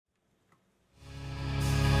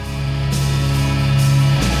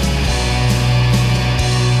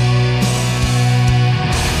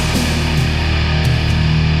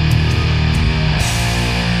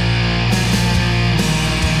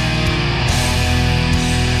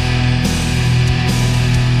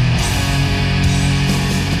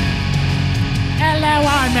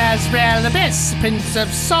Azrael Abyss, Prince of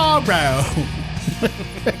Sorrow.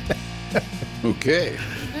 Okay.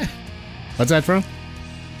 What's that from?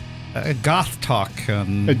 Goth talk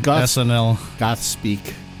on Goth- SNL. Goth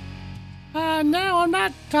speak. No, I'm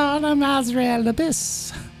not tall. I'm Azrael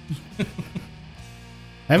Abyss. I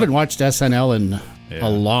haven't watched SNL in a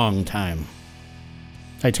long time.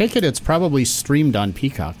 I take it it's probably streamed on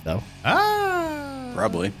Peacock, though.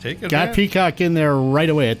 Probably. Take it. Got Peacock in there right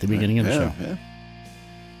away at the beginning of the show.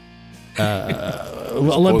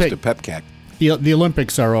 Olympic to Pepcac. The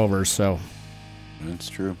Olympics are over, so That's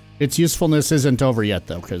true. its usefulness isn't over yet,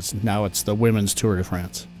 though, because now it's the women's Tour de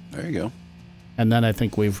France. There you go. And then I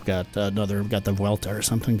think we've got the Vuelta or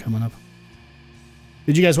something coming up.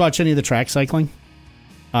 Did you guys watch any of the track cycling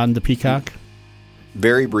on the Peacock?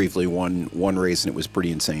 Very briefly, one race, and it was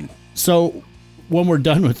pretty insane. So when we're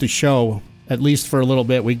done with the show, at least for a little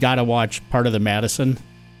bit, we got to watch part of the Madison,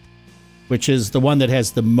 which is the one that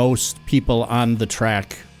has the most people on the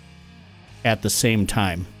track at the same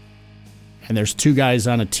time. And there's two guys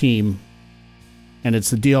on a team, and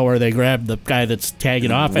it's the deal where they grab the guy that's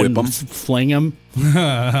tagging off and fling him,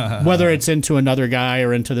 whether it's into another guy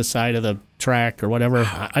or into the side of the track or whatever.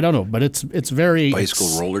 I don't know, but it's very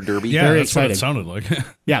bicycle roller derby. Yeah, very that's exciting. what it sounded like.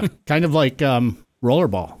 Yeah, kind of like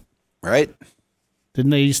Rollerball. Right?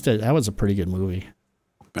 Didn't they used to? That was a pretty good movie.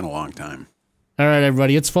 Been a long time. All right,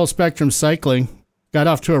 everybody, it's Full Spectrum Cycling. Got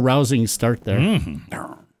off to a rousing start there.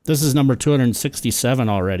 Mm-hmm. This is number 267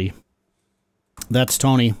 already. That's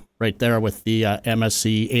Tony right there with the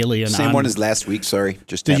MSC Alien. Same one as last week. Sorry,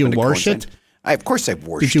 just did you happened to wash coincide. it? Of course, I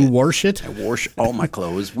washed it. Did you wash it? I wash all my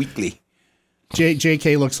clothes weekly.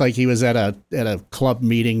 JK looks like he was at a club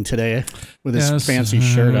meeting today with his fancy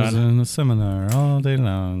shirt on. In a seminar all day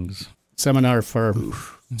long. Seminar for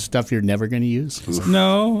stuff you're never going to use?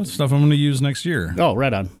 No, stuff I'm going to use next year. Oh,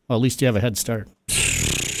 right on. Well, at least you have a head start.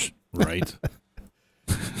 Right.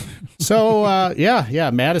 So,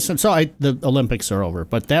 yeah, Madison. So the Olympics are over,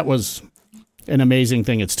 but that was an amazing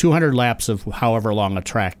thing. It's 200 laps of however long a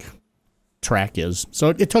track is. So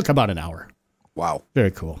it took about an hour. Wow.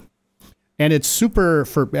 Very cool. And it's super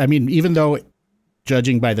even though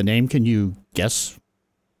judging by the name, can you guess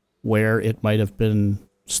where it might have been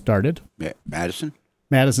started? Yeah, Madison?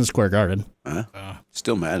 Madison Square Garden.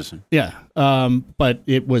 Still Madison. Yeah. But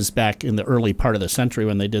it was back in the early part of the century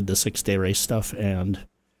when they did the 6-day race stuff. And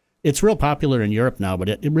it's real popular in Europe now, but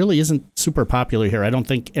it really isn't super popular here. I don't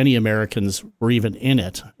think any Americans were even in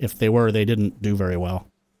it. If they were, they didn't do very well.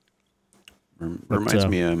 Reminds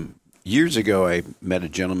me, years ago, I met a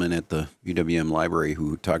gentleman at the UWM library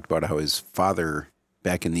who talked about how his father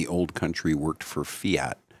back in the old country worked for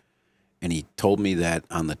Fiat. And he told me that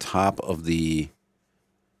on the top of the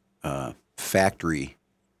factory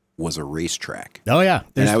was a racetrack. Oh, yeah.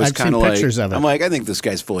 And I was I've kind seen of pictures like, of it. I'm like, I think this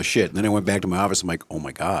guy's full of shit. And then I went back to my office. I'm like, oh,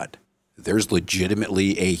 my God. There's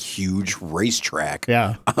legitimately a huge racetrack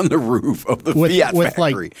on the roof of the Fiat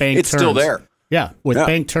factory. Like bank it's turns. still there. Yeah, with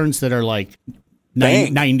bank turns that are like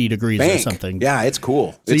 90 degrees or something. Yeah, it's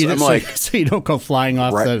cool. So, so you don't go flying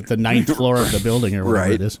off the 9th floor of the building or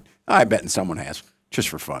whatever it is. I bet someone has, just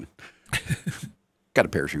for fun. Got a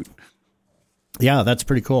parachute. Yeah, that's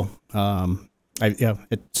pretty cool.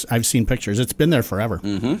 I've seen pictures. It's been there forever.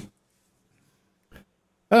 Mm-hmm.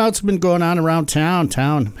 Well, it's been going on around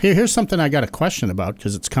town. Here's something I got a question about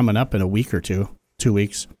because it's coming up in a week or 2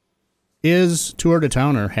 weeks. Is Tour de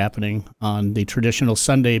Towner happening on the traditional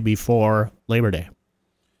Sunday before Labor Day?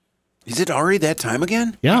 Is it already that time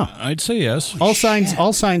again? Yeah, I'd say yes. All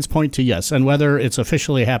signs point to yes, and whether it's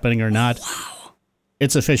officially happening or not,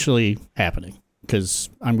 it's officially happening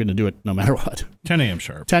because I'm going to do it no matter what. 10 a.m.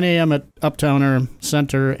 sharp. 10 a.m. at Uptowner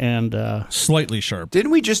Center and slightly sharp.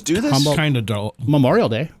 Didn't we just do this? Kind of dull. Memorial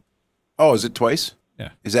Day. Oh, is it twice? Yeah.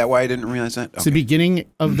 Is that why I didn't realize that? It's the beginning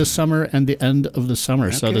of the summer and the end of the summer.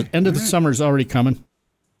 Okay. So the end of the summer is already coming.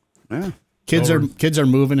 Yeah. Kids are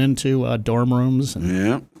moving into dorm rooms.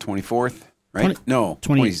 And 24th, right?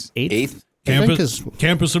 28th.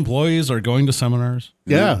 Campus employees are going to seminars.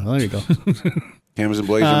 Yeah, there you go. Campus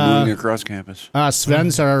employees are moving across campus.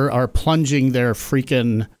 Sven's are plunging their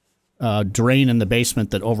freaking drain in the basement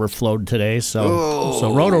that overflowed today.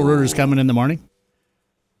 So Roto-Rooter's coming in the morning.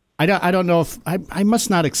 I don't know if I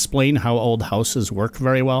must not explain how old houses work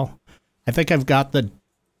very well. I think I've got the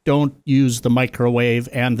don't use the microwave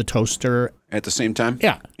and the toaster at the same time.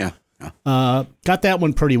 Yeah. Got that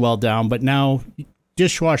one pretty well down, but now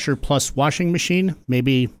dishwasher plus washing machine,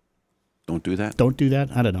 maybe don't do that.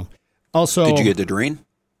 I don't know. Also, did you get the drain?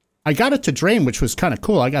 I got it to drain, which was kind of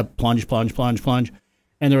cool. I got plunge,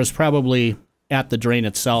 and there was probably at the drain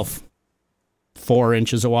itself 4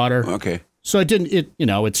 inches of water. Okay. So it didn't.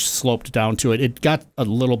 It sloped down to it. It got a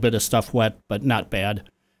little bit of stuff wet, but not bad.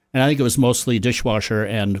 And I think it was mostly dishwasher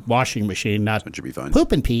and washing machine, not That should be fine.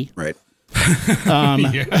 poop and pee. Right.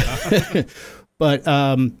 But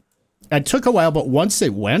it took a while. But once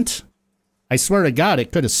it went, I swear to God,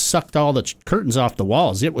 it could have sucked all the curtains off the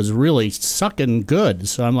walls. It was really sucking good.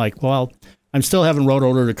 So I'm like, well, I'm still having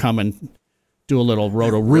Roto to come and do a little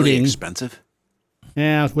roto Really rooting. expensive.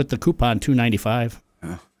 Yeah, with the coupon, $2.95.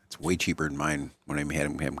 Oh, it's way cheaper than mine when I had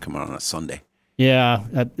him come out on a Sunday. Yeah.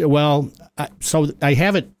 So I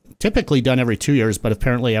have it typically done every 2 years, but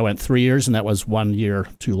apparently I went 3 years, and that was 1 year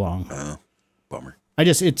too long. Oh, bummer.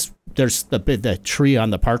 There's the tree on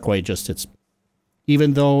the parkway.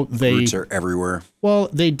 Even though Roots are everywhere. Well,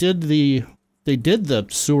 they did the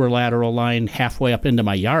sewer lateral line halfway up into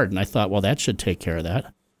my yard, and I thought, well, that should take care of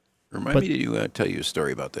that. Remind me to tell you a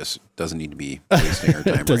story about this. It doesn't need to be wasting our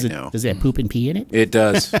time now. Does it have poop and pee in it? It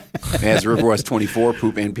does. It has River West 24,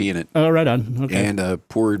 poop and pee in it. Oh, right on. Okay. And a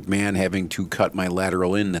poor man having to cut my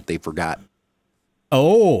lateral in that they forgot.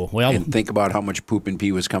 Oh, well. And think about how much poop and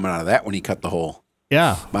pee was coming out of that when he cut the hole.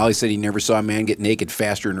 Yeah. Molly said he never saw a man get naked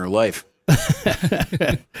faster in her life.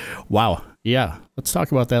 Wow. Yeah. Let's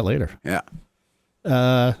talk about that later. Yeah.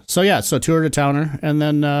 So tour to Towner, and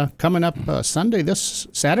then coming up Saturday this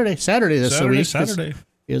week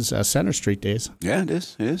is Center Street Days. Yeah, it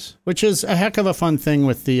is. It is. Which is a heck of a fun thing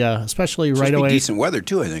with the especially right away. Decent weather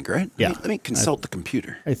too, I think. Right? Yeah. Let me consult the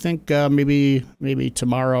computer. I think maybe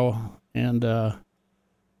tomorrow and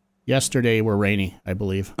yesterday were rainy, I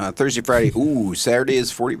believe. Thursday, Friday. Ooh, Saturday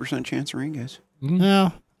is 40% chance of rain, guys.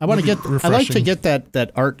 No. I want to get. Refreshing. I like to get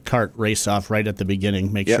that art cart race off right at the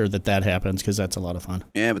beginning. Make sure that happens because that's a lot of fun.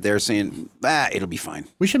 Yeah, but they're saying it'll be fine.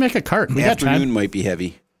 We should make a cart. We got Afternoon time. might be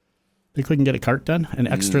heavy. Think we can get a cart done? An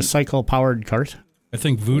Xtracycle powered cart? I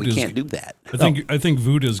think Voot We can't do that. I think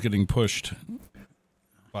Voot is getting pushed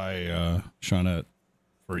by Shawnette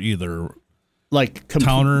for either Like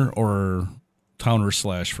Towner or Towner /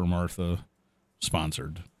 for Martha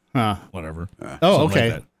sponsored. Whatever. Oh, Something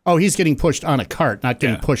okay. like that. Oh, he's getting pushed on a cart, not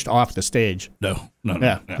getting pushed off the stage. No.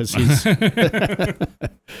 Yeah, because he's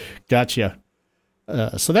gotcha.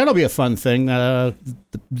 So that'll be a fun thing.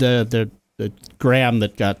 The Graham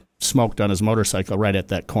that got smoked on his motorcycle right at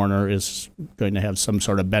that corner is going to have some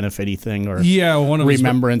sort of benefit-y thing or one of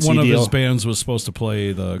remembrance one of deal. his bands was supposed to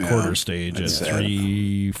play the quarter stage at that's sad.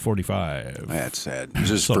 3:45. That's sad. It was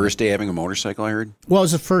his first day having a motorcycle, I heard. Well, it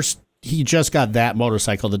was the first. He just got that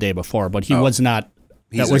motorcycle the day before, but he was not.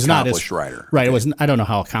 He's that was an not his accomplished rider. Right. It wasn't. I don't know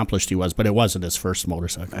how accomplished he was, but it wasn't his first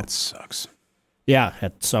motorcycle. That sucks. Yeah,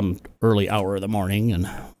 at some early hour of the morning, and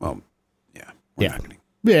Well, yeah. We're not gonna-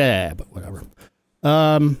 yeah, but whatever.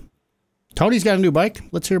 Tony's got a new bike.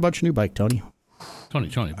 Let's hear about your new bike, Tony. Tony,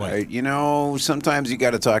 boy. Sometimes you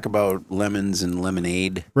got to talk about lemons and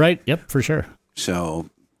lemonade. Right. Yep. For sure. So,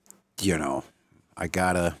 I don't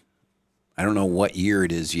know what year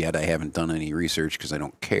it is yet. I haven't done any research because I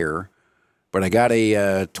don't care. But I got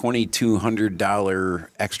a $2,200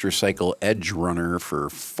 Xtracycle Edge Runner for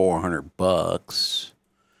 $400.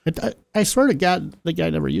 I swear to God, the guy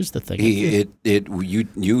never used the thing. You It's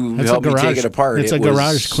helped a me garage- take it apart. it's It a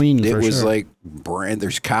garage clean It for was sure. like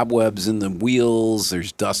there's cobwebs in the wheels.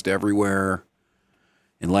 There's dust everywhere.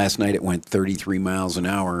 And last night it went 33 miles an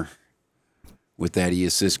hour with that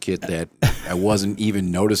e-assist kit that I wasn't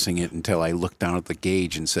even noticing it until I looked down at the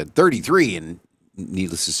gauge and said 33, and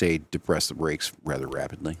needless to say, depressed the brakes rather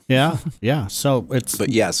rapidly. Yeah. So it's. But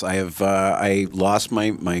yes, I have. I lost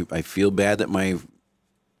my. I feel bad that my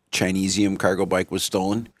Chinesium cargo bike was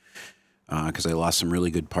stolen because I lost some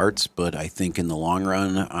really good parts. But I think in the long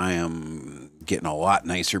run, I am getting a lot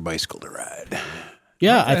nicer bicycle to ride.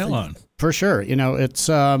 Yeah, for sure. It's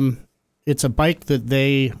a bike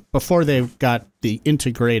that before they got the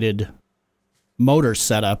integrated motor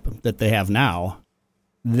setup that they have now,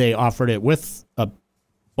 they offered it with a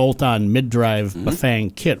bolt-on mid-drive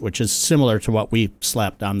Bafang kit, which is similar to what we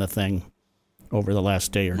slapped on the thing over the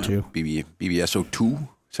last day or two. BBSO2,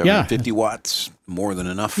 750 watts, more than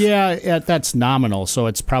enough. Yeah, that's nominal, so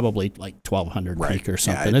it's probably like 1,200 peak or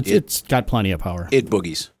something. Yeah, it's got plenty of power. It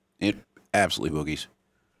boogies. It absolutely boogies.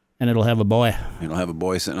 And it'll have a boy. It'll have a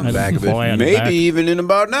boy sitting on the Has back a of it, boy on the maybe back. even in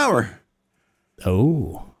about an hour.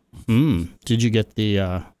 Oh. Did you get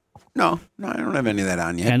the... No, I don't have any of that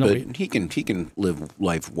on yet. Antelope. But he can live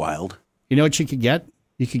life wild. You know what you could get?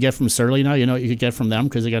 You could get from Surly now. You know what you could get from them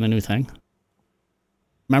because they got a new thing?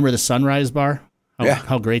 Remember the Sunrise bar?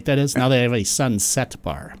 How great that is? Now they have a Sunset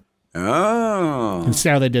bar. Oh. You see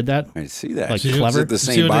how they did that? I see that. Like Is clever? it the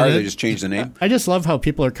See same what they bar? did? They just changed the name? I just love how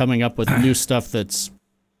people are coming up with new stuff that's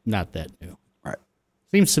not that new. Right.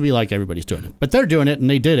 Seems to be like everybody's doing it. But they're doing it, and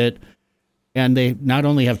they did it. And they not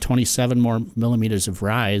only have 27 more millimeters of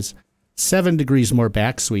rise, 7 degrees more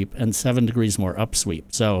back sweep, and 7 degrees more up sweep.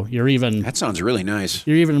 So you're even... That sounds really nice.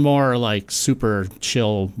 You're even more like super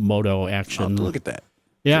chill moto action. Oh, look at that.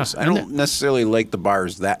 Yeah. I don't necessarily like the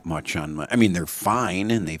bars that much on my... I mean, they're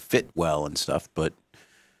fine, and they fit well and stuff, but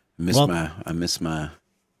I miss my...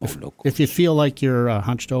 If you feel like you're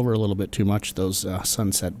hunched over a little bit too much, those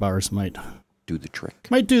Sunset bars might do the trick.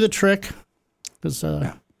 Might do the trick, because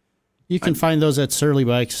you can find those at Surly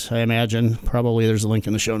Bikes, I imagine. Probably there's a link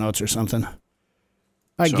in the show notes or something.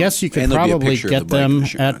 I guess you could probably get them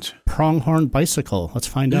at Pronghorn Bicycle. Let's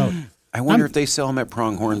find out. I wonder if they sell them at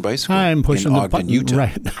Pronghorn Bicycle. I'm pushing the button Utah.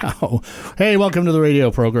 Right now. Hey, welcome to the radio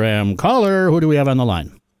program. Caller, who do we have on the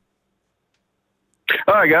line?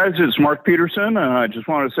 Hi, guys. It's Mark Peterson, and I just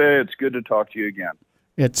want to say it's good to talk to you again.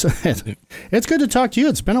 It's good to talk to you.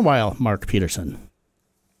 It's been a while, Mark Peterson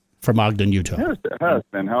from Ogden, Utah. Yes, it has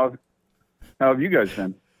been. How have you guys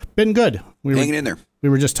been? Been good. Hanging in there. We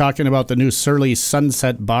were just talking about the new Surly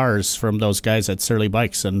Sunset bars from those guys at Surly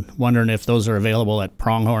Bikes and wondering if those are available at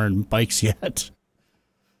Pronghorn Bikes yet.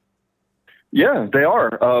 Yeah, they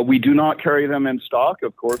are. We do not carry them in stock,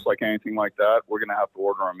 of course, like anything like that. We're going to have to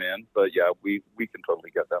order them in. But, yeah, we can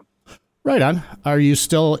totally get them. Right on. Are you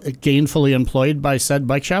still gainfully employed by said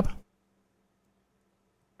bike shop?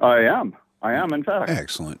 I am, in fact.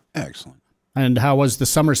 Excellent. And how was the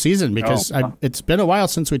summer season? Because it's been a while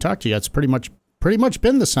since we talked to you. It's pretty much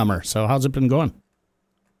been the summer. So how's it been going?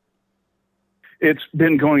 It's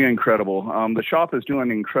been going incredible. The shop is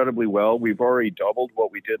doing incredibly well. We've already doubled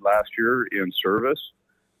what we did last year in service.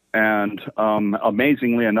 And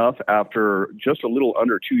amazingly enough, after just a little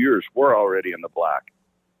under 2 years, we're already in the black.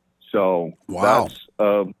 So wow.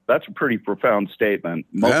 That's a pretty profound statement.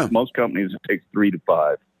 Most companies, it takes 3 to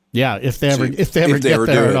 5. Yeah, if they ever get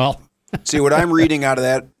there at all. See, what I'm reading out of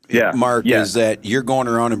that, Mark, is that you're going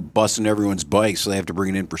around and busting everyone's bikes, so they have to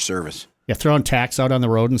bring it in for service. Yeah, throwing tacks out on the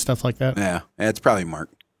road and stuff like that. Yeah, that's probably Mark.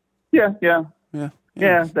 Yeah.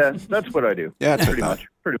 That's what I do. Yeah, that's pretty much.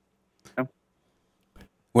 Yeah.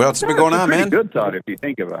 What else has been going on, man? Good thought if you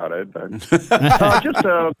think about it. But,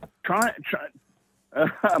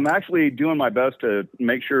 I'm actually doing my best to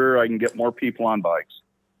make sure I can get more people on bikes.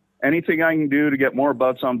 Anything I can do to get more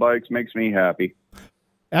butts on bikes makes me happy.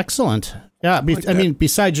 Excellent. Yeah, I mean,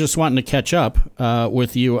 besides just wanting to catch up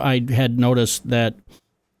with you, I had noticed that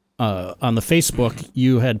on the Facebook,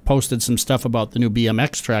 you had posted some stuff about the new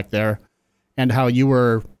BMX track there and how you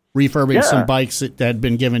were refurbing some bikes that had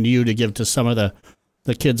been given to you to give to some of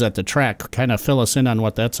the kids at the track. Kind of fill us in on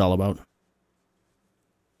what that's all about.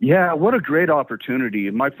 Yeah, what a great opportunity.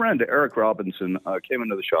 My friend Eric Robinson came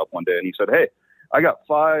into the shop one day and he said, "Hey, I got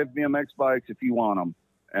 5 BMX bikes if you want them."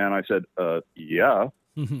 And I said, yeah,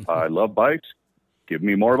 I love bikes. Give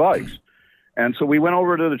me more bikes. And so we went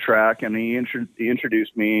over to the track, and he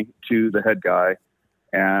introduced me to the head guy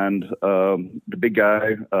and the big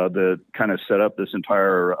guy that kind of set up this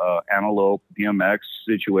entire Antelope BMX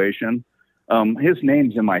situation. His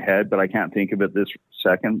name's in my head, but I can't think of it this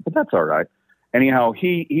second, but that's all right. Anyhow,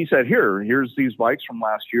 he said, here's these bikes from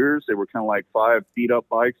last year's. They were kind of like 5 beat up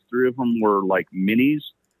bikes. 3 of them were like minis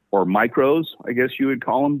or micros, I guess you would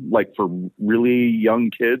call them, like for really young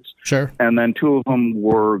kids. Sure. And then 2 of them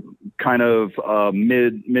were kind of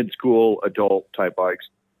mid-school adult type bikes.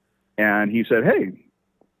 And he said, "Hey,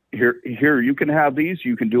 here, you can have these.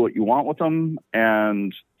 You can do what you want with them.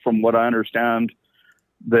 And from what I understand,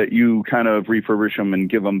 that you kind of refurbish them and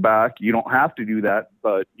give them back. You don't have to do that,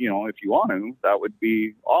 but if you want to, that would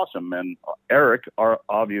be awesome." And Eric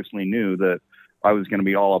obviously knew that I was going to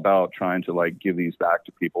be all about trying to give these back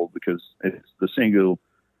to people, because it's the single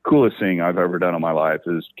coolest thing I've ever done in my life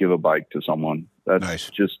is give a bike to someone. That's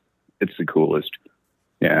nice. It's the coolest.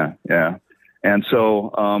 Yeah. And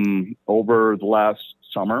so, over the last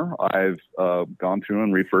summer, I've gone through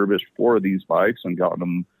and refurbished 4 of these bikes and gotten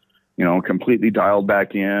them, completely dialed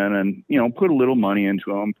back in and, put a little money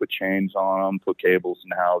into them, put chains on them, put cables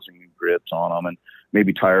and housing and grips on them, and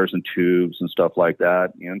maybe tires and tubes and stuff like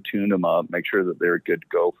that, tuned them up, make sure that they're good to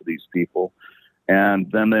go for these people. And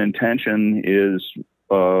then the intention is,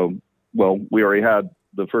 we already had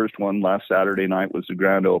the first one last Saturday night was the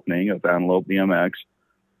grand opening of Antelope BMX.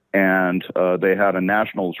 And they had a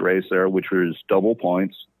nationals race there, which was double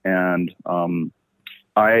points. And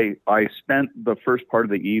I spent the first part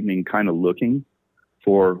of the evening kind of looking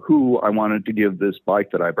for who I wanted to give this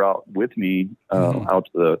bike that I brought with me out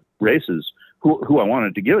to the races, who I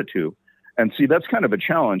wanted to give it to. And see, that's kind of a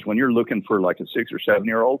challenge when you're looking for like a 6 or 7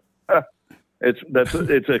 year old.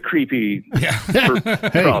 it's a creepy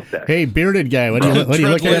prospect. Hey, bearded guy, what are you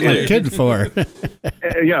looking at my kid for?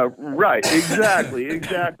 Yeah, right. Exactly.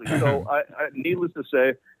 So, needless to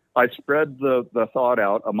say, I spread the thought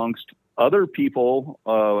out amongst other people,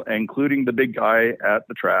 including the big guy at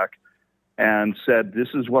the track, and said, "This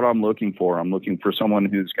is what I'm looking for. I'm looking for someone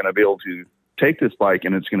who's going to be able to take this bike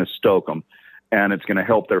and it's going to stoke them, and it's going to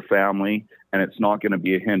help their family." And it's not going to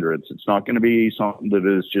be a hindrance. It's not going to be something that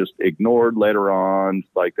is just ignored later on,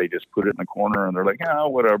 like they just put it in the corner and they're like, "Yeah,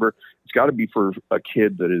 whatever." It's got to be for a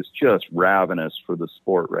kid that is just ravenous for the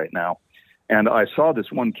sport right now. And I saw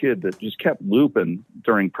this one kid that just kept looping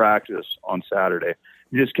during practice on Saturday.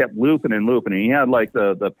 He just kept looping and looping. And he had like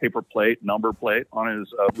the paper plate, number plate on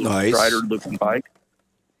his Strider looping bike.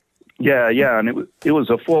 Yeah. And it was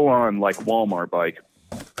a full on like Walmart bike.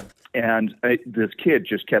 And this kid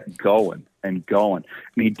just kept going and going.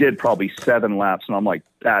 And he did probably 7 laps. And I'm like,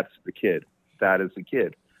 that's the kid. That is the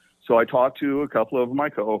kid. So I talked to a couple of my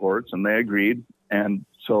cohorts and they agreed. And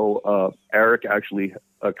so Eric actually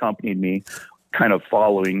accompanied me, kind of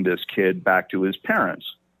following this kid back to his parents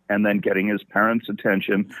and then getting his parents'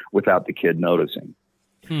 attention without the kid noticing.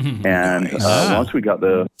 And once we got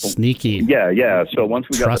the sneaky. Yeah. So once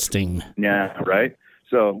we trusting. Right.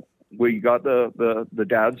 So we got the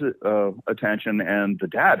dad's attention, and the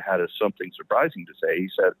dad had something surprising to say. He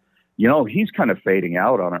said, he's kind of fading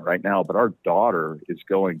out on it right now, but our daughter is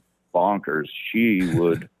going bonkers.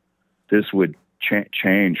 This would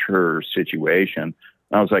change her situation.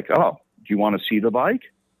 And I was like, "Oh, do you want to see the bike?"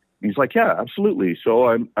 And he's like, "Yeah, absolutely."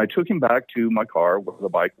 So I took him back to my car where the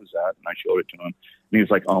bike was at, and I showed it to him. And he was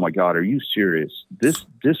like, "Oh my God, are you serious? This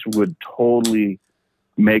would totally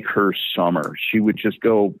make her summer. She would just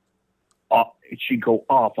go she'd go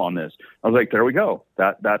off on this." I was like, "There we go.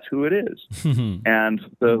 That's who it is." And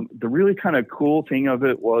the really kind of cool thing of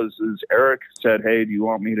it is Eric said, "Hey, do you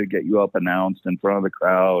want me to get you up announced in front of the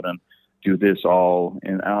crowd and do this all?"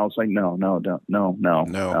 And I was like, no.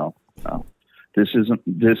 This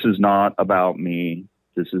is not about me.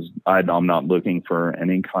 I'm not looking for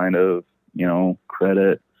any kind of,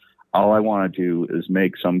 credit. All I want to do is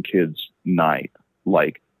make some kid's night,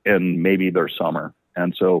 and maybe their summer.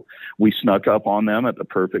 And so we snuck up on them at the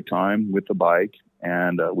perfect time with the bike,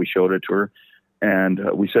 and we showed it to her. And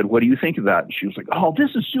we said, "What do you think of that?" And she was like, "Oh,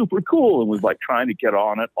 this is super cool." And was like trying to get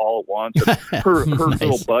on it all at once. And her nice.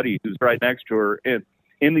 Little buddy who's right next to her,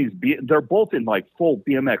 they're both in like full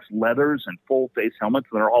BMX leathers and full face helmets.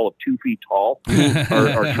 And they're all of 2 feet tall,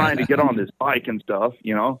 are trying to get on this bike and stuff,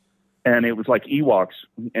 And it was like Ewoks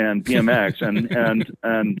and BMX,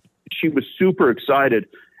 and she was super excited.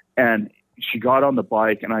 And she got on the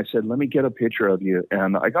bike, and I said, "Let me get a picture of you."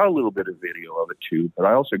 And I got a little bit of video of it too, but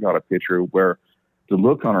I also got a picture where the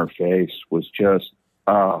look on her face was just,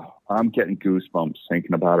 I'm getting goosebumps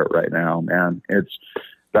thinking about it right now, man.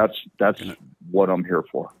 That's what I'm here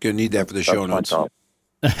for. Gonna need that for the show notes.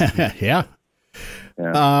 Yeah.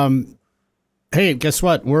 Hey, guess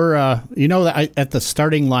what? We're at the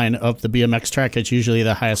starting line of the BMX track. It's usually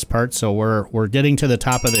the highest part, so we're getting to the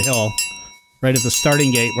top of the hill. Right at the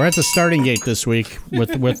starting gate. We're at the starting gate this week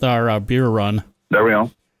with our beer run. There we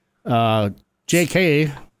go.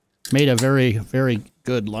 JK made a very, very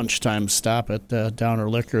good lunchtime stop at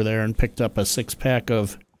Downer Liquor there and picked up a 6-pack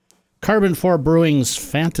of Carbon 4 Brewing's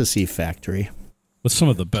Fantasy Factory. With some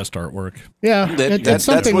of the best artwork. Yeah, it's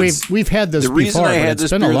something we've had this before. The reason I had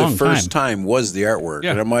this beer the first time was the artwork.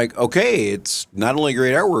 Yeah. And I'm like, okay, it's not only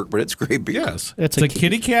great artwork, but it's great beer. Yes. It's a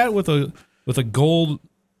kitty cat with a gold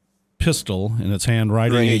pistol in its hand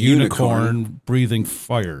riding a unicorn breathing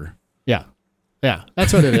fire. Yeah.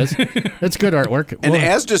 That's what it is. It's good artwork. And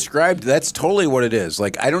as described, that's totally what it is.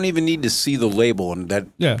 Like, I don't even need to see the label, and that.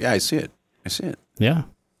 Yeah, I see it. Yeah,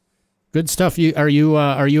 good stuff. Are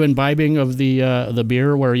you imbibing of the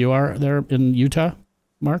beer where you are there in Utah,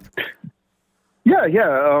 Mark? Yeah.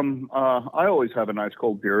 I always have a nice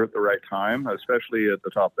cold beer at the right time, especially at the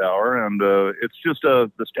top of the hour, and it's just the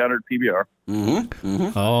standard PBR.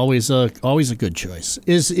 Always a good choice.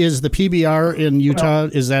 Is the PBR in Utah?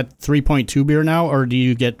 Is that 3.2 beer now, or do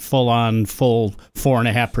you get full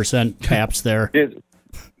 4.5% Pabst there? It's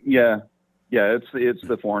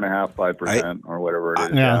the 4.5%, 5% or whatever it is.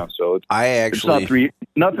 Yeah. So it's not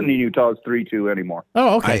nothing in Utah is 3.2 anymore.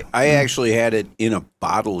 Oh, okay. I actually had it in a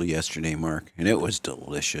bottle yesterday, Mark, and it was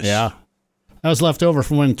delicious. Yeah. That was left over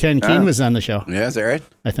from when Ken Keene was on the show. Yeah, is that right?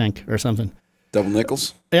 I think, or something. Double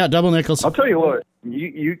nickels? Yeah, double nickels. I'll tell you what,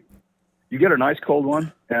 you get a nice cold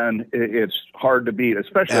one, and it's hard to beat,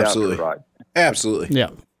 especially after a ride. Absolutely. Yeah,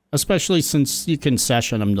 especially since you can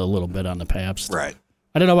session them a little bit on the Pabst. Right.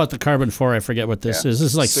 I don't know about the carbon 4. I forget what this is.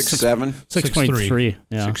 This is like 6.7, 6.3.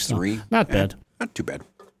 Yeah, 6.3. So not bad. Not too bad.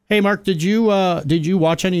 Hey, Mark, did you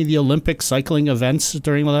watch any of the Olympic cycling events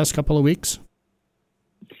during the last couple of weeks?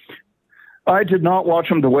 I did not watch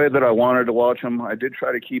them the way that I wanted to watch them. I did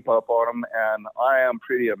try to keep up on them, and I am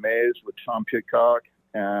pretty amazed with Tom Pidcock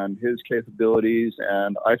and his capabilities.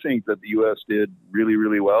 And I think that the U.S. did really,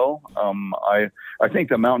 really well. I think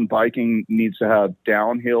that mountain biking needs to have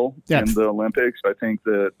downhill in the Olympics. I think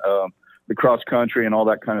that the cross country and all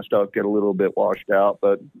that kind of stuff get a little bit washed out,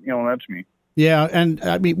 but that's me. Yeah, and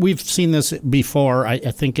I mean, we've seen this before. I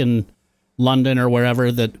think in London or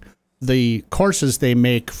wherever, that the courses they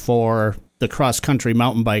make for the cross country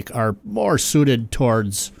mountain bike are more suited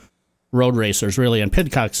towards road racers, really. And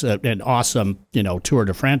Pidcock's an awesome, Tour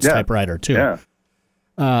de France type rider too. Yeah.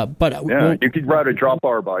 But you could ride a drop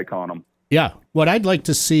bar bike on them. Yeah. What I'd like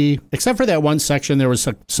to see, except for that one section, there was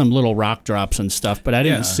some little rock drops and stuff, but I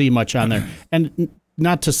didn't see much on there. And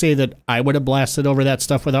not to say that I would have blasted over that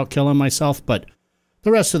stuff without killing myself, but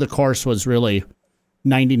the rest of the course was really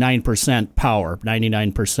 99% power,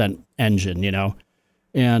 99% engine,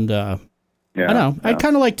 And I don't know. I'd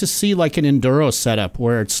kind of like to see like an enduro setup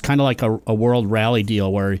where it's kind of like a world rally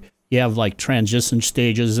deal where you have like transition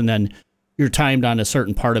stages and then you're timed on a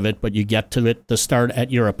certain part of it, but you get to the start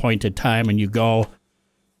at your appointed time and you go.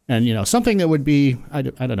 And, something that would be, I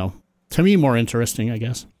don't know, to me more interesting, I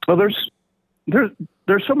guess. Well,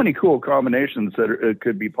 there's so many cool combinations that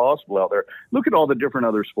could be possible out there. Look at all the different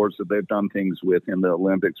other sports that they've done things with in the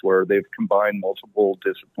Olympics where they've combined multiple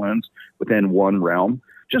disciplines within one realm.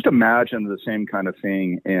 Just imagine the same kind of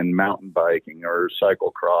thing in mountain biking or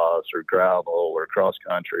cyclocross or gravel or cross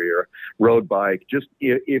country or road bike. Just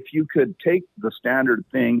if you could take the standard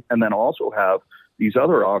thing and then also have these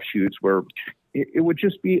other offshoots where it would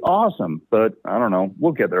just be awesome. But I don't know.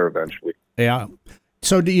 We'll get there eventually. Yeah.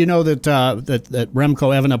 So do you know that that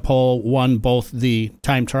Remco Evenepoel won both the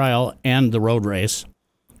time trial and the road race,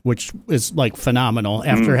 which is like phenomenal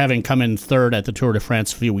after having come in third at the Tour de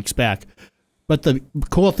France a few weeks back. But the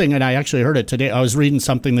cool thing, and I actually heard it today, I was reading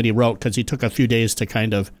something that he wrote because he took a few days to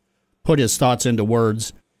kind of put his thoughts into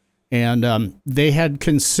words. And they had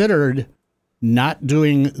considered not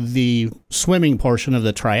doing the swimming portion of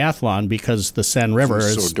the triathlon because the Seine River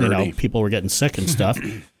is, people were getting sick and stuff.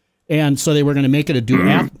 And so they were going to make it a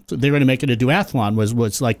duathlon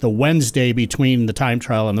was like the Wednesday between the time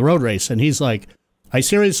trial and the road race. And he's like, I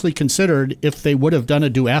seriously considered if they would have done a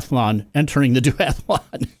duathlon, entering the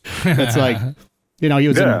duathlon. It's like, he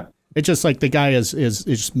was. It's just like the guy is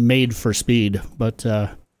just made for speed. But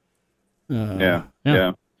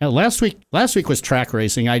last week was track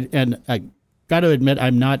racing. I got to admit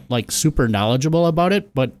I'm not like super knowledgeable about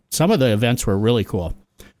it, but some of the events were really cool.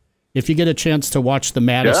 If you get a chance to watch the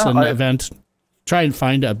Madison event, try and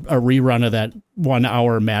find a rerun of that 1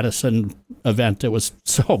 hour Madison event. It was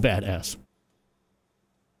so badass.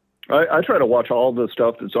 I try to watch all the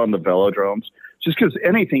stuff that's on the velodromes, just because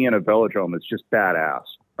anything in a velodrome is just badass.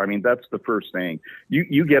 I mean, that's the first thing.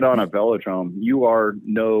 You get on a velodrome, you are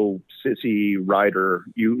no sissy rider.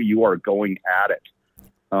 You are going at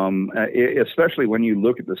it. Especially when you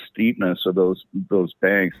look at the steepness of those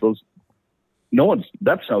banks.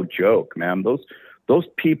 That's no joke, man. Those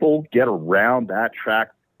people get around that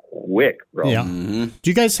track quick, bro. Yeah. Mm-hmm.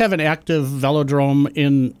 Do you guys have an active velodrome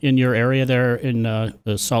in your area there in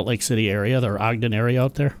the Salt Lake City area, the Ogden area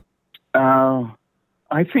out there?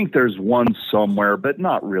 I think there's one somewhere, but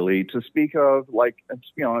not really to speak of. Like, to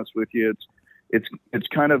be honest with you, it's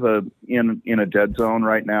kind of in a dead zone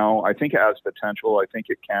right now. I think it has potential. I think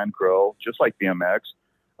it can grow, just like BMX.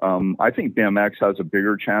 I think BMX has a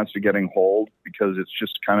bigger chance of getting hold because it's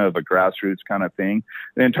just kind of a grassroots kind of thing.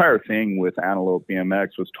 The entire thing with Antelope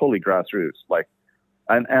BMX was totally grassroots.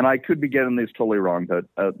 And I could be getting this totally wrong, but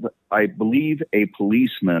I believe a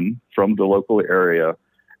policeman from the local area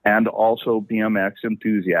and also BMX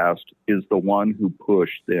enthusiast is the one who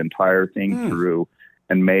pushed the entire thing through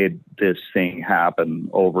and made this thing happen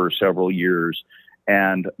over several years.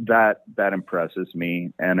 And that impresses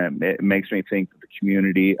me, and it makes me think that the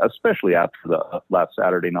community, especially after the last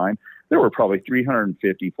Saturday night, there were probably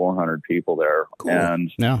 350, 400 people there. Cool.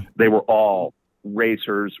 And they were all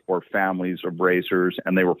racers or families of racers,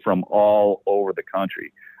 and they were from all over the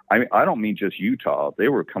country. I mean, I don't mean just Utah. They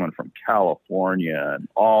were coming from California and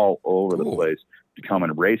all over the place to come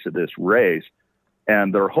and race at this race.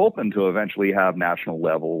 And they're hoping to eventually have national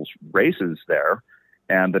levels races there.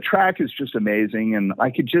 And the track is just amazing. And I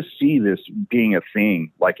could just see this being a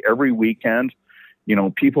thing. Like every weekend,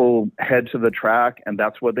 people head to the track and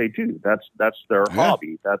that's what they do. That's their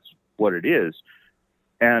hobby. That's what it is.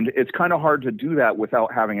 And it's kind of hard to do that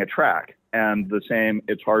without having a track. And the same,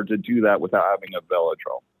 it's hard to do that without having a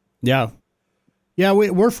velodrome. Yeah. Yeah,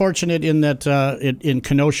 we're fortunate in that in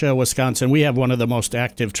Kenosha, Wisconsin, we have one of the most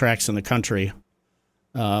active tracks in the country.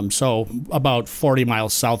 So about 40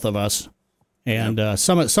 miles south of us. And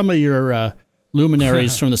some of your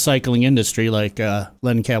luminaries from the cycling industry, like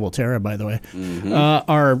Len Cabaltera, by the way,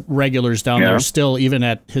 are regulars down there still, even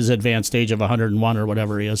at his advanced age of 101 or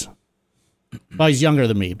whatever he is. Well, he's younger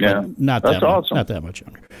than me, but not that much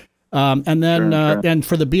younger. And then and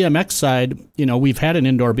for the BMX side, you know, we've had an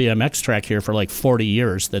indoor BMX track here for like 40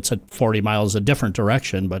 years. That's at 40 miles a different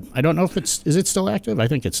direction, but I don't know if is it still active? I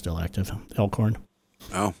think it's still active, Elkhorn.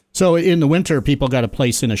 Oh. So in the winter, people got a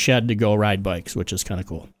place in a shed to go ride bikes, which is kind of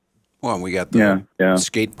cool. Well, and we got the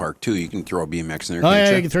skate park, too. You can throw a BMX in there. Oh,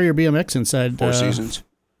 yeah, you can throw your BMX inside. Four Seasons?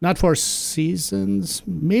 Not Four Seasons.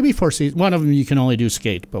 Maybe Four Seasons. One of them you can only do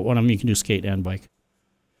skate, but one of them you can do skate and bike.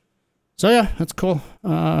 So, yeah, that's cool.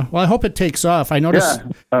 Well, I hope it takes off. I noticed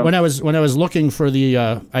when I was looking for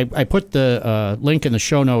the I put the link in the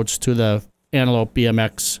show notes to the Antelope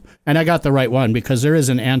BMX, and I got the right one because there is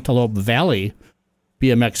an Antelope Valley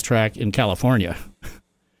BMX track in California.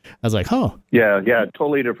 I was like, oh. Yeah,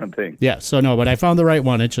 totally different thing. Yeah, so no, but I found the right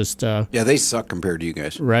one. It just... yeah, they suck compared to you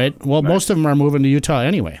guys. Right? Well, most of them are moving to Utah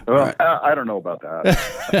anyway. Well, I don't know about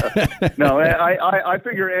that. No, I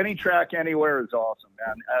figure any track anywhere is awesome,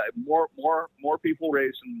 man. More people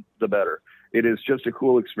racing, the better. It is just a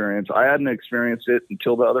cool experience. I hadn't experienced it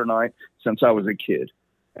until the other night since I was a kid.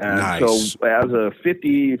 And so as a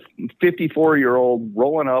 54-year-old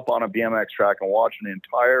rolling up on a BMX track and watching an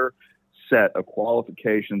entire set of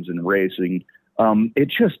qualifications and racing, it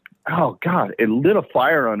just, oh God, it lit a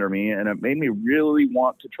fire under me, and it made me really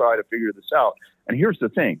want to try to figure this out. And here's the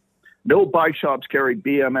thing. No bike shops carry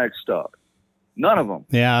BMX stuff. None of them.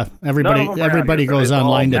 Yeah, everybody goes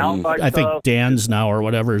online to, I think, Dan's now or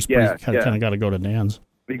whatever. Kind of got to go to Dan's.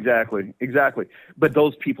 Exactly. But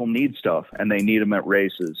those people need stuff, and they need them at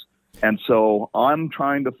races. And so I'm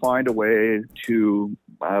trying to find a way to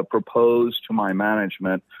propose to my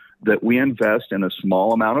management that we invest in a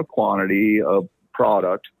small amount of quantity of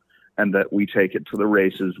product and that we take it to the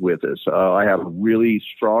races with us. I have a really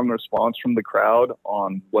strong response from the crowd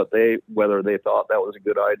on whether they thought that was a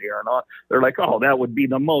good idea or not. They're like, oh, that would be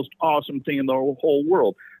the most awesome thing in the whole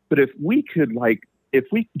world. But if we could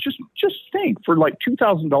just think for like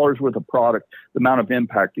 $2,000 worth of product, the amount of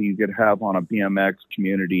impact that you could have on a BMX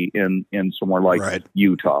community in somewhere like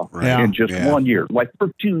Utah in just 1 year, like for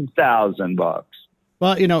 $2,000.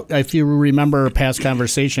 Well, you know, if you remember past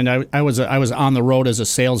conversation, I was on the road as a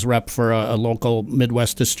sales rep for a local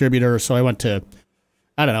Midwest distributor. So I went to,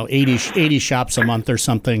 80 shops a month or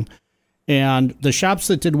something. And the shops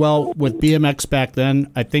that did well with BMX back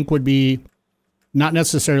then, I think would be not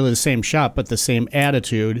necessarily the same shop, but the same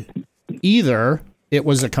attitude. Either it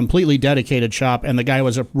was a completely dedicated shop and the guy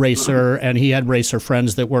was a racer and he had racer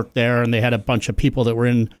friends that worked there and they had a bunch of people that were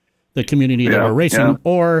in the community that were racing,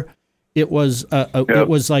 or it was it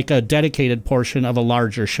was like a dedicated portion of a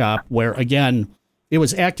larger shop where, again, it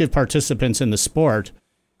was active participants in the sport,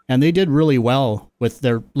 and they did really well with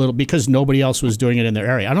their little, because nobody else was doing it in their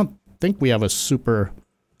area. I don't think we have a super.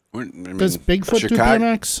 Does Bigfoot do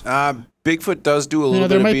BMX? Bigfoot does do a little bit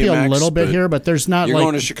there of might BMX, be a little bit here, but there's not. You're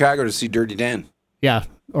going to Chicago to see Dirty Dan. Yeah,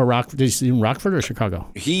 or Does he in Rockford or Chicago?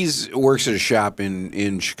 Works at a shop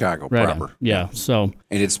in Chicago proper. Yeah, so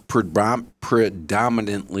and it's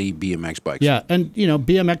predominantly BMX bikes. Yeah, and you know,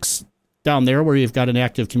 BMX down there where you've got an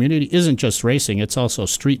active community isn't just racing; it's also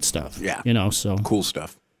street stuff. Yeah, you know, so cool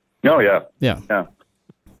stuff. Oh yeah, yeah.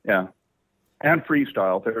 And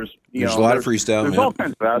freestyle. There's a lot of freestyle. There's all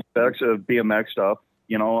kinds of aspects of BMX stuff.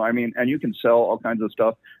 You know, I mean, and you can sell all kinds of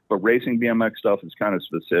stuff, but racing BMX stuff is kind of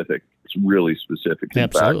specific. It's really specific.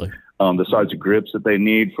 Absolutely. In fact, the size of grips that they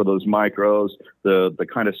need for those micros, the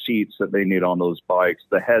kind of seats that they need on those bikes,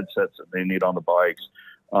 the headsets that they need on the bikes,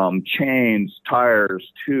 chains,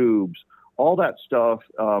 tires, tubes, all that stuff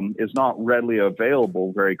is not readily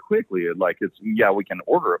available very quickly. Like we can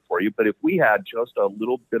order it for you, but if we had just a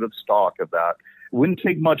little bit of stock of that, it wouldn't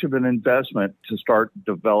take much of an investment to start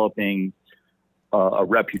developing a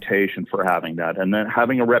reputation for having that. And then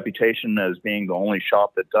having a reputation as being the only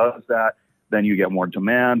shop that does that, then you get more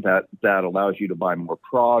demand. That allows you to buy more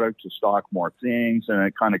product, to stock more things, and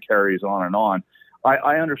it kind of carries on and on.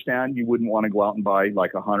 I understand you wouldn't want to go out and buy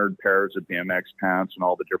like 100 pairs of BMX pants and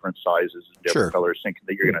all the different sizes and different colors, thinking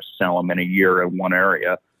that you're going to sell them in a year in one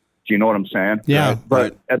area. Do you know what I'm saying? Yeah.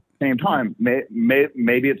 But at the same time,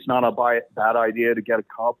 maybe it's not a bad idea to get a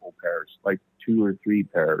couple pairs, like 2 or 3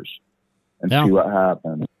 pairs, and see what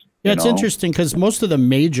happens. Yeah, it's interesting because most of the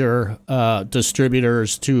major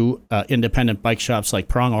distributors to independent bike shops like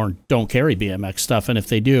Pronghorn don't carry BMX stuff, and if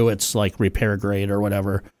they do, it's like repair grade or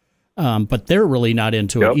whatever. But they're really not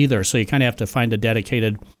into it either, so you kind of have to find a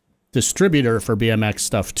dedicated distributor for BMX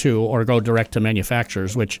stuff too, or go direct to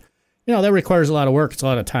manufacturers, which, you know, that requires a lot of work. It's a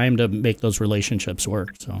lot of time to make those relationships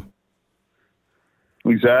work. So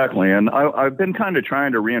exactly, and I've been kind of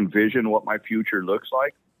trying to re-envision what my future looks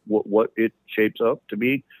like, what it shapes up to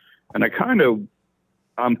be. And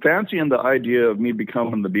I'm fancying the idea of me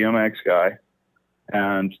becoming the BMX guy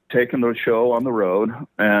and taking the show on the road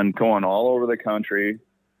and going all over the country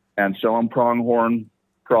and selling Pronghorn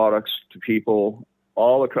products to people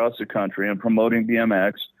all across the country and promoting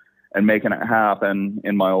BMX and making it happen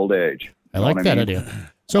in my old age. I like that idea.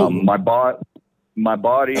 So my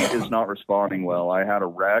body is not responding well. I had a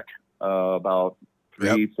wreck about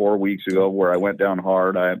 3-4 weeks ago where I went down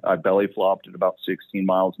hard. I belly flopped at about 16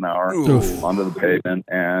 miles an hour onto the pavement,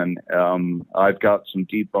 and I've got some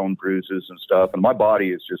deep bone bruises and stuff, and my body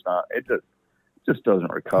is just not, it just doesn't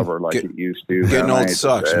recover like it used to. Getting old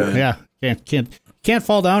sucks, man. Yeah, can't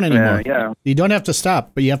fall down anymore. Yeah. You don't have to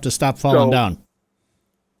stop, but you have to stop falling down.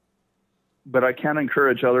 But I can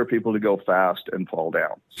encourage other people to go fast and fall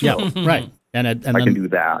down. So yeah, right. And I can do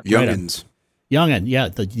that. Youngins. Youngin, yeah,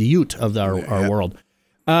 the youth of our world.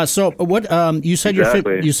 So what you said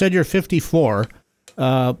you're 54.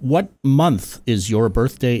 What month is your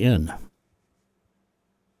birthday in?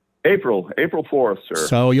 April 4th, sir.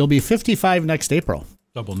 So you'll be 55 next April.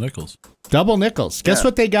 Double nickels. Guess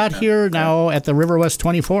what they got here now at the River West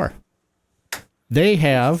 24? They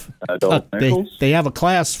have they have a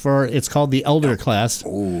class for, it's called the elder class.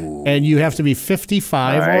 Ooh. And you have to be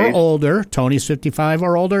 55 or older. Tony's 55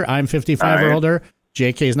 or older. I'm 55 or older.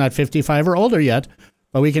 JK's not 55 or older yet.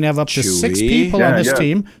 But we can have up to 6 people on this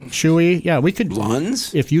team. Chewy, we could.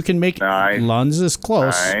 Lunds? If you can make Lunds is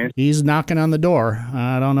close. He's knocking on the door.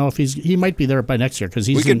 I don't know if he might be there by next year because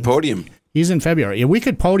we could podium. He's in February. Yeah, we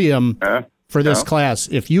could podium for this class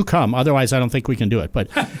if you come. Otherwise, I don't think we can do it. But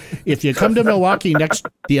if you come to Milwaukee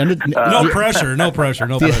the end of no pressure.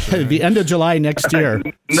 The end of July next year,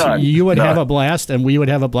 you would have a blast, and we would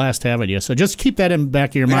have a blast having you. So just keep that in the back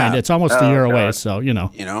of your mind. It's almost a year away, so you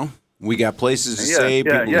know. We got places to stay,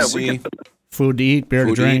 people to see, food to eat, beer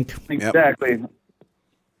to drink. Exactly.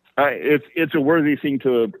 It's a worthy thing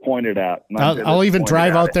to point it out. I'll even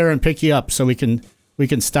drive out there and pick you up so we can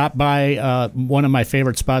stop by one of my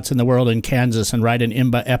favorite spots in the world in Kansas and ride an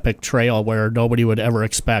IMBA Epic trail where nobody would ever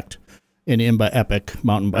expect an IMBA Epic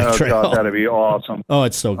mountain bike trail. God, that'd be awesome. Oh,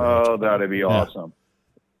 it's so good. Oh, that'd be awesome.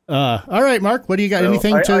 All right, Mark, what do you got?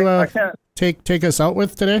 Anything to take us out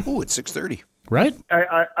with today? Oh, it's 6:30. Right.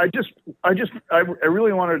 I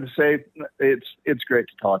really wanted to say it's great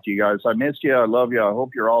to talk to you guys. I missed you. I love you. I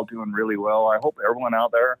hope you're all doing really well. I hope everyone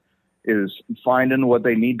out there is finding what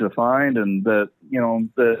they need to find, and that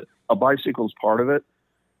a bicycle is part of it.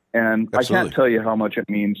 And absolutely. I can't tell you how much it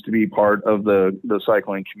means to be part of the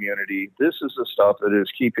cycling community. This is the stuff that is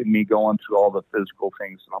keeping me going through all the physical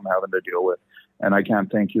things that I'm having to deal with. And I can't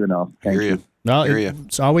thank you enough. Thank you. No,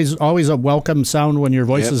 it's always a welcome sound when your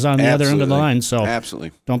voice is on the other end of the line. So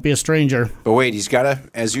absolutely, don't be a stranger. But wait, he's got to,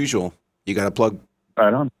 as usual, you got to plug.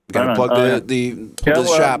 Right on. You got to plug the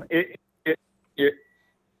shop.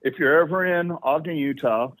 If you're ever in Ogden,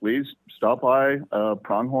 Utah, please stop by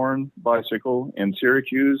Pronghorn Bicycle in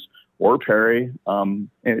Syracuse or Perry.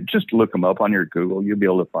 Just look them up on your Google. You'll be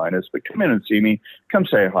able to find us. But come in and see me. Come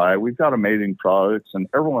say hi. We've got amazing products, and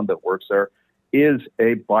everyone that works there is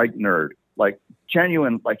a bike nerd. Like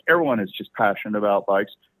genuine, like everyone is just passionate about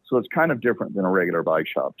bikes. So it's kind of different than a regular bike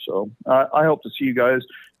shop. So I hope to see you guys.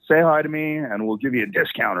 Say hi to me, and we'll give you a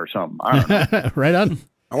discount or something. I don't know. Right on.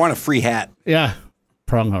 I want a free hat. Yeah.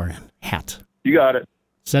 Pronghorn hat. You got it.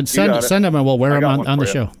 Send them, and we'll wear them on the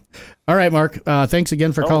show. All right, Mark. Thanks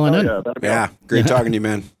again for calling in. Great talking to you,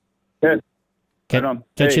 man. Good.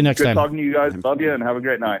 Catch you next time. Good talking to you guys. Love you, and have a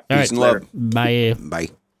great night. Peace and love. Bye.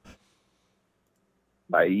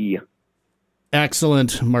 Bye.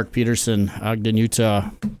 Excellent, Mark Peterson, Ogden, Utah.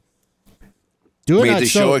 Made the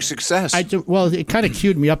show a success. Well, it kind of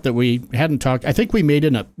cued me up that we hadn't talked. I think we made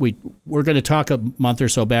it we were going to talk a month or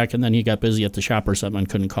so back, and then he got busy at the shop or something and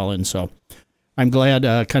couldn't call in. So I'm glad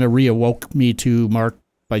kind of reawoke me to Mark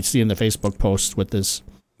by seeing the Facebook post with this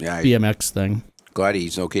BMX thing. Glad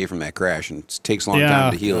he's okay from that crash, and it takes a long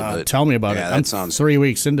time to heal. But tell me about it. I'm 3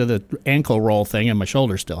 weeks into the ankle roll thing, and my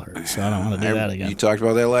shoulder still hurts, so I don't want to do that again. You talked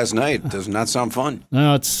about that last night. It does not sound fun.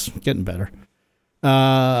 No, it's getting better.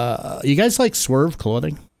 You guys like Swerve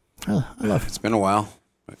clothing? I love it. It's been a while.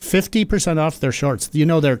 50% off their shorts. You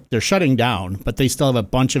know, they're shutting down, but they still have a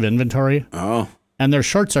bunch of inventory. Oh. And their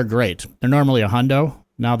shorts are great. They're normally $100.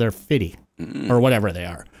 Now they're $50 or whatever they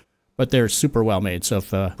are. But they're super well made. So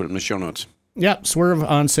if put them in the show notes. Yeah, Swerve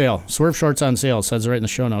on sale. Swerve shorts on sale. Says right in the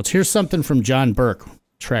show notes. Here's something from John Burke,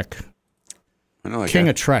 Trek. I know, King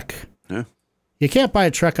of Trek. Yeah. You can't buy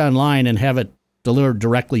a Trek online and have it delivered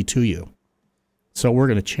directly to you. So we're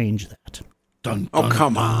going to change that. Dun, dun,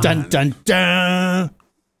 come on. Dun, dun, dun.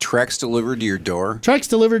 Trek's delivered to your door? Trek's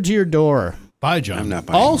delivered to your door. By John. I'm not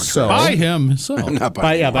buying Also, by himself. I'm not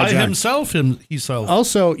buying by John. himself. Himself.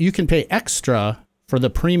 Also, you can pay extra for the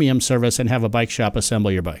premium service and have a bike shop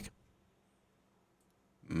assemble your bike.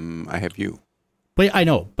 I have you. But I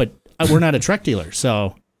know, but we're not a Trek dealer,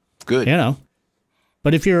 so good. You know.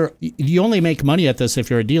 But if you only make money at this if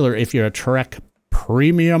you're a dealer, if you're a Trek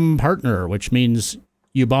premium partner, which means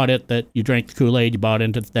you bought it, that you drank the Kool-Aid, you bought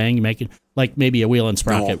into the thing, you make it like maybe a wheel and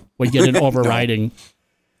sprocket. No. We get an overriding.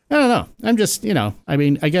 No. I don't know. I'm just, I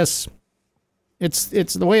mean, I guess it's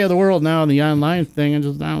the way of the world now, the online thing. I'm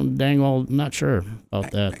just dang well not sure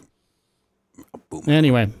about that. Boom.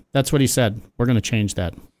 Anyway, that's what he said. We're going to change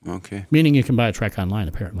that. Okay. Meaning you can buy a Trek online,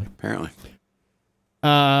 apparently. Apparently.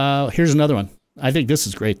 Here's another one. I think this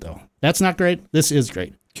is great, though. That's not great. This is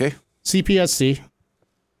great. Okay. CPSC,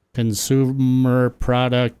 Consumer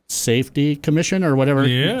Product Safety Commission, or whatever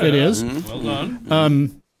it is. Well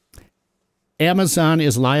done. Amazon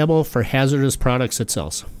is liable for hazardous products it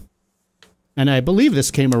sells. And I believe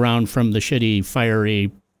this came around from the shitty,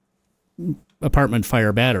 fiery apartment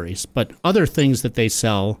fire batteries, but other things that they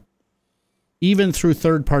sell, even through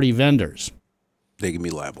third-party vendors, they can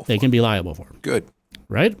be liable. They can be liable for. Good.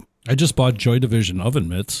 Right? I just bought Joy Division oven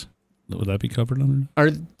mitts. Would that be covered under?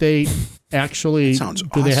 Are they actually? Sounds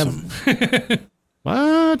do awesome. They have?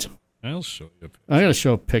 What? I'll show you. I'm going to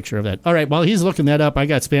show a picture of that. All right. While he's looking that up, I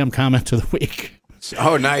got spam comment of the week.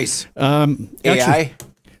 Oh, nice. Actually, AI?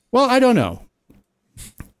 Well, I don't know.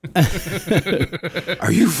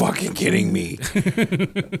 Are you fucking kidding me?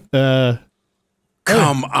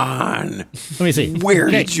 Come on. Let me see. Where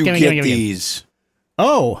did you get these?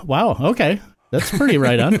 Oh, wow. Okay. That's pretty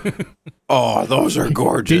right on. Oh, those are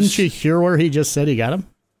gorgeous. Didn't you hear where he just said he got them?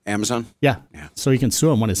 Amazon? Yeah. So he can sue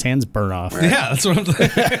him when his hands burn off. Right. Yeah, that's what I'm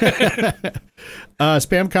saying.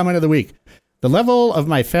 Spam comment of the week. The level of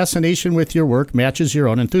my fascination with your work matches your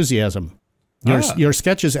own enthusiasm. Your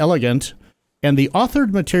sketch is elegant, and the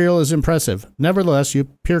authored material is impressive. Nevertheless, you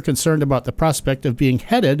appear concerned about the prospect of being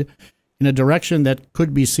headed in a direction that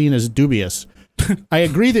could be seen as dubious. I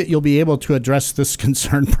agree that you'll be able to address this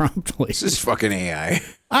concern promptly. This is fucking AI.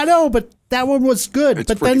 I know, but that one was good. It's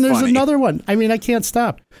but then there's funny. another one. I mean, I can't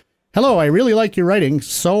stop. Hello, I really like your writing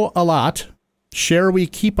so a lot. Share we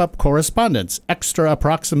keep up correspondence. Extra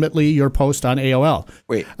approximately your post on AOL.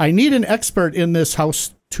 Wait. I need an expert in this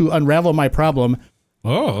house to unravel my problem.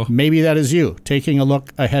 Oh. Maybe that is you. Taking a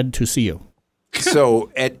look ahead to see you.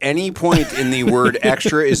 So at any point in the word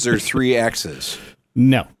extra, is there 3 X's?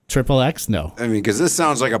 No. Triple X? No. I mean, because this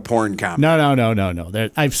sounds like a porn comic. No.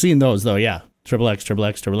 I've seen those, though, yeah. Triple X,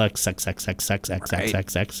 X,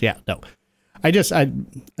 yeah, no. I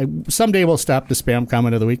someday we'll stop the spam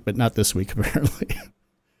comment of the week, but not this week, apparently.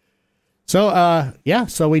 So,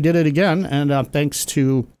 so we did it again, and thanks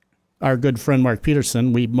to our good friend Mark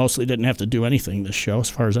Peterson, we mostly didn't have to do anything this show, as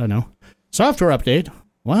far as I know. Software update.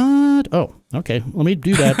 What? Oh, okay. Let me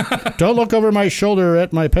do that. Don't look over my shoulder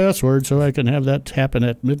at my password so I can have that happen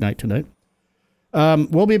at midnight tonight.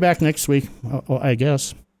 We'll be back next week, I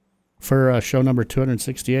guess, for show number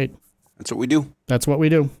 268. That's what we do. That's what we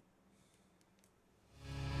do.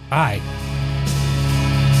 Bye.